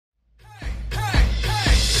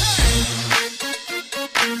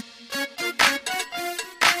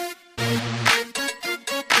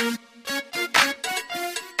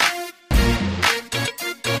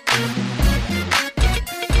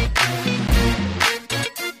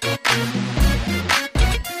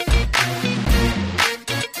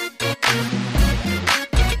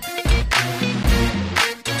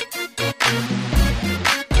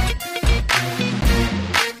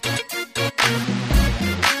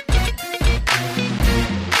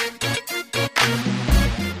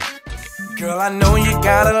Girl, I know you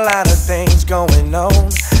got a lot of things going on,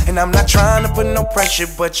 and I'm not trying to put no pressure,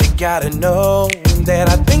 but you gotta know that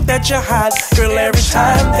I think that you're hot. Girl, every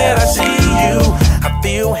time that I see you, I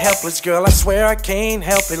feel helpless. Girl, I swear I can't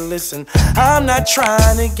help it. Listen, I'm not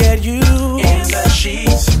trying to get you in the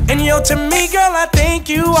sheets, and yo, to me, girl, I think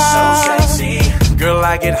you are so sexy. Girl,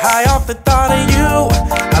 I get high off the thought of you.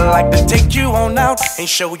 I like to take you on out and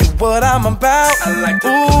show you what I'm about. I like to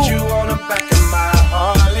put you on the back of my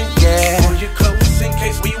Harley. Yeah. Pull you close in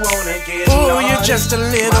case we wanna get Ooh, you're just a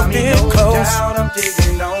little bit close. I'm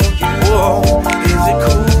digging on you. Whoa. Is it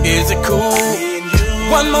cool? Is it cool? Me and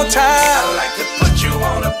you. One more time. I like to put you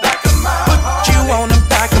on the back of my Put Harley. you on the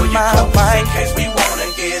back of my bike. In case we wanna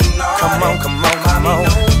get naughty. Come on, come on, come on.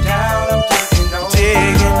 No doubt I'm digging on you.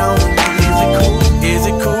 Digging on you. Is it cool? Is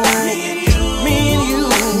it cool? Me and you. Me and you.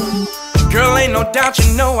 Girl, ain't no doubt you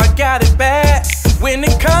know I got it bad when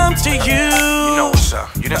it comes to you. You know what's up.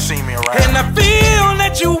 You done seen me around. And I feel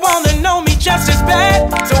that you wanna know me just as bad.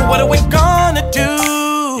 So what are we gonna do?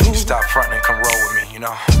 You need to stop fronting and come roll with me, you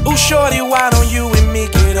know. Ooh, shorty, why don't you and me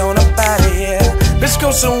get on up out of here? Let's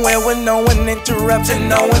go somewhere where no one interrupts and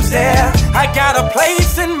no one's there. I got a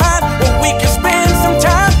place in mind where we can spend some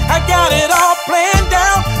time. I got it all planned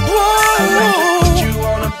out. Whoa. I like to put you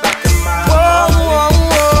on the back of my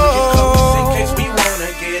Whoa. in case we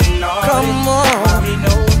wanna get naughty. Come on. Mommy,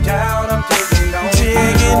 no doubt I'm digging on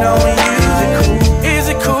Digging on you. Is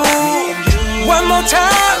it cool? Me and you. One more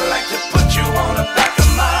time. I like to put you on the back of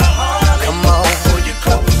my Harley. Come on. Pull you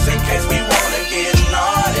close in case we wanna get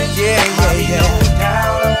naughty. Yeah, yeah, Mommy, yeah. no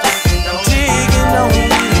doubt I'm digging on Digging on you.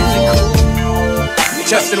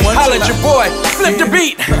 Justin, holla at your boy, flip the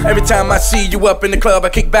beat. Every time I see you up in the club, I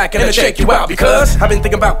kick back and I check you out. Because I've been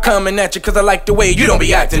thinking about coming at you, cause I like the way you don't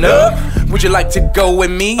be acting up. Would you like to go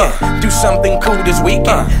with me? Do something cool this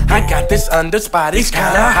weekend. I got this under spot, it's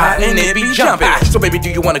kinda hot and it be jumping. So baby, do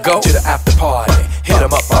you wanna go to the after party? Hit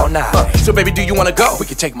 'em up all night. So baby, do you wanna go? We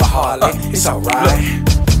can take my Harley, it's alright.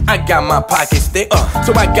 I got my pockets thick,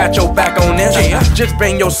 so I got your back on this. Just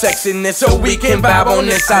bring your sexiness so we can vibe on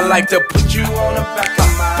this. I like to put you on the back of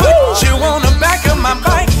my Put you on the back of my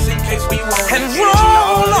bike in case we wanna and get roll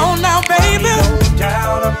naughty. on now, baby. No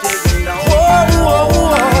doubt I'm digging on Whoa, whoa,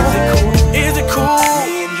 whoa. Is it cool? Me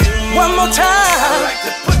and you. One more I time. like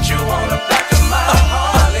to put you on the back of my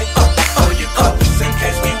Harley. Pull you close in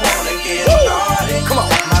case we wanna get naughty. Come on.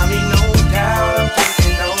 Mommy, no doubt I'm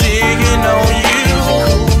digging on Digging on you.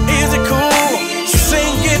 Is it cool?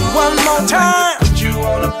 Sing it one more time. Put you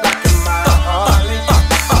on the back of my Harley.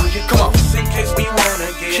 Pull you Come on. close in case we wanna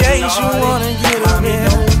get In case you naughty. wanna get up Mommy, here.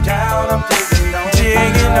 no doubt I'm digging on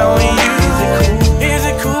Digging on you. Is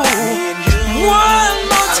it cool? Me and you. One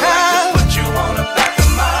more I like time. to put you on the back of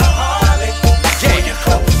my Harley. Pull you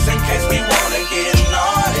close in case we wanna get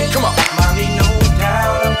naughty. Come on. Mommy, no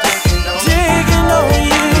doubt I'm digging on Digging on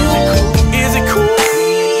you. Is it cool?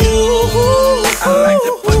 I like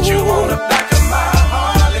to put you on the back of my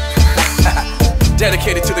Harley.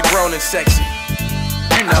 Dedicated to the grown and sexy. You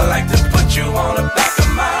I know, like to put you on the back of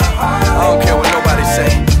my Harley. I don't care what nobody say.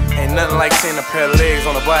 Ain't nothing like seeing a pair of legs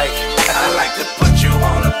on a bike. I like to put you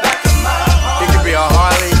on the back of my Harley. It could be a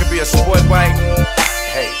Harley, it could be a sport bike.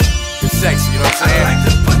 Hey, it's sexy, you know what I'm I saying? like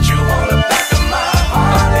to put you on the back of my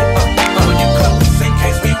Harley. Pull you close in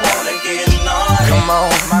case we wanna get naughty. Come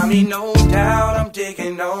on. Mommy, no doubt I'm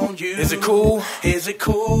digging on you. Is it cool? Is it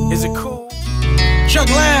cool? Is it cool? Chuck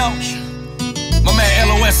Lounge, my man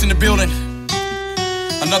LOS in the building.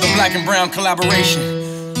 Another black and brown collaboration.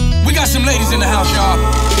 We got some ladies in the house, y'all.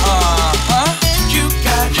 You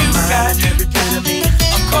got every bit of me.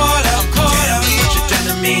 I'm caught up, What you done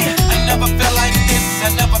to me? I never felt like this,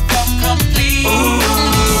 I never felt complete. Ooh.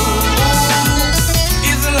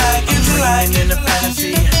 Is it like in a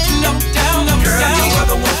fantasy? No doubt, no Girl, doubt. you are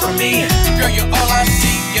the one for me. Girl, you're all I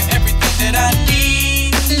see, you're everything that I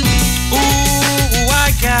need. Ooh,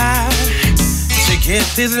 I got to get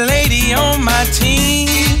this lady on my team.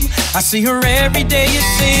 I see her every day, it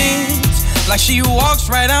seems like she walks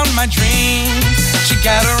right out my dreams. She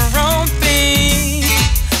got her own thing,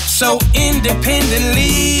 so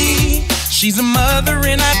independently. She's a mother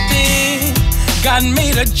and I think God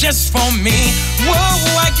made her just for me.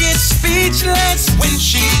 Whoa, I get speechless when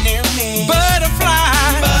she's near me.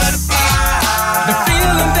 Butterfly, the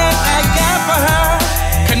feeling that I got for her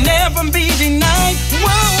can never be denied.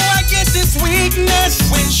 Whoa, I get this weakness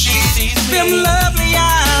when she sees me. Them lovely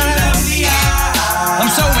eyes. I'm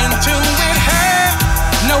so in tune with her.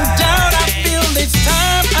 No doubt I feel it's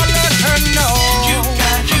time I let her know. You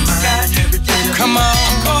got everything. Come on.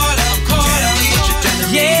 I'm caught up. What you done to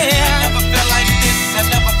me? Yeah. I never felt like this, I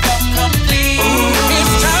never felt complete.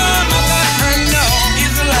 It's time I let her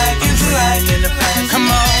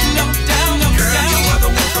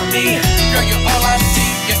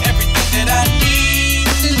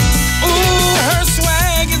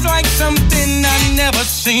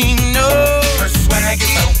she knows. Her swag is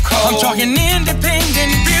so cold. I'm talking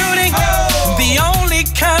independent beauty, the only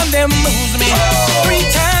kind that moves me. 3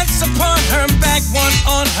 tats upon her back, 1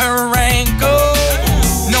 on her ankle.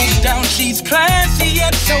 No doubt she's classy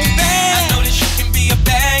yet so bad. I know that she can be a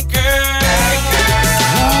bad girl.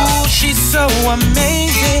 Ooh, she's so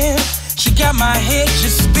amazing. She got my head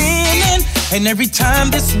just spinning. And every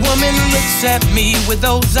time this woman looks at me with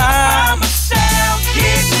those eyes, I'm a sound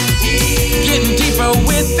getting deeper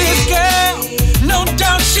with this girl. No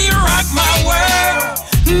doubt she rock my world.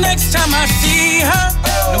 Next time I see her,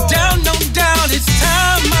 no doubt it's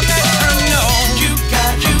time I let her know. You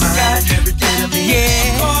got everything to me.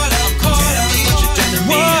 Yeah. I'm caught up with what you done to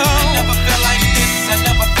me. I never felt like this, I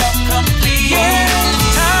never felt complete. Yeah,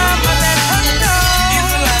 it's time I let her know.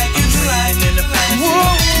 It's like in the fantasy.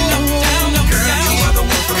 Whoa. No, girl, you are the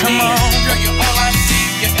one for Come me. on. Girl, you're all I see,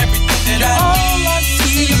 you're everything that I All I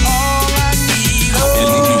see, all I need.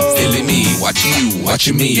 Feeling you, feeling me, watching you,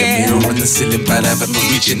 watching me. A mirror in the ceiling para vernos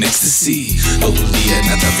reaching ecstasy. Todo el día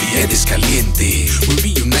nada brilla, eres caliente. We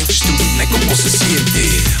reunite just to ignite como se siente.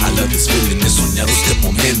 I love this feeling, he soñado este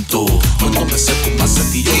momento. Cuando me acerco más a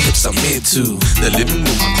ti, your lips are meant to. The living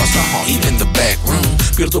room, across the hall, even the back room.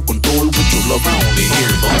 Pierdo control with your love, I only hear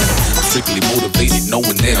boom. I'm strictly motivated,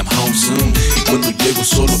 knowing that I'm home soon. Y cuando llego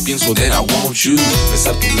solo pienso that I want you.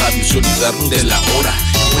 Besar tus labios y olvidarnos de la hora.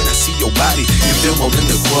 And when I see your body, you feel more than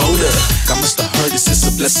the quota. God must have heard this, it's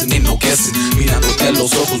a blessing, ain't no guessing. Mirándote a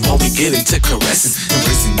los ojos while we get into caressing.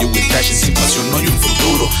 Embracing you with passion, sin pasión no hay un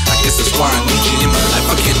futuro. I guess that's why I need you in my life,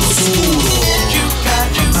 I can't oscuro. You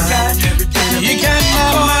got everything to me. You got my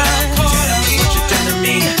mind. Caught up with what you done to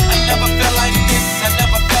me. I never felt like this, I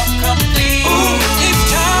never felt complete. It's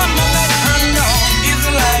time I let her know. It's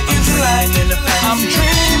like in the fantasy. I'm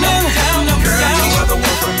dreaming. Girl, you are the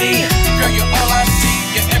one for me. Girl, you're all I see,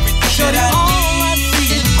 you're everything that I All need. I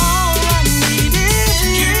see, all I need is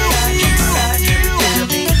you. You got everything to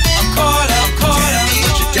me. I'm caught up with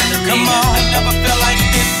what you done to me. Come on. I never felt like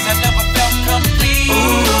this, I never felt complete.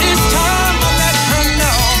 It's time I let her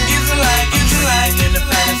know. It's like in the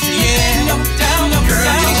fantasy. Yeah. No doubt, girl,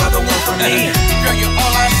 you are the one for me. Girl, you're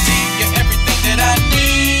all I see, you're everything that I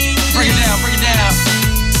need. Bring it down, bring it down.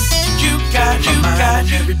 You got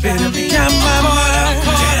every bit of me. Got my mind.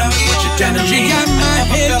 Caught up with what you done to She me. got my I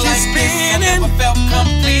never head felt just like this, I spinning. never felt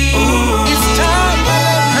complete. It's time I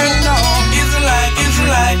let her know. It's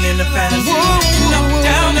like in the fantasy. Whoa, No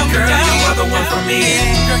doubt, girl, girl, you are the one for me.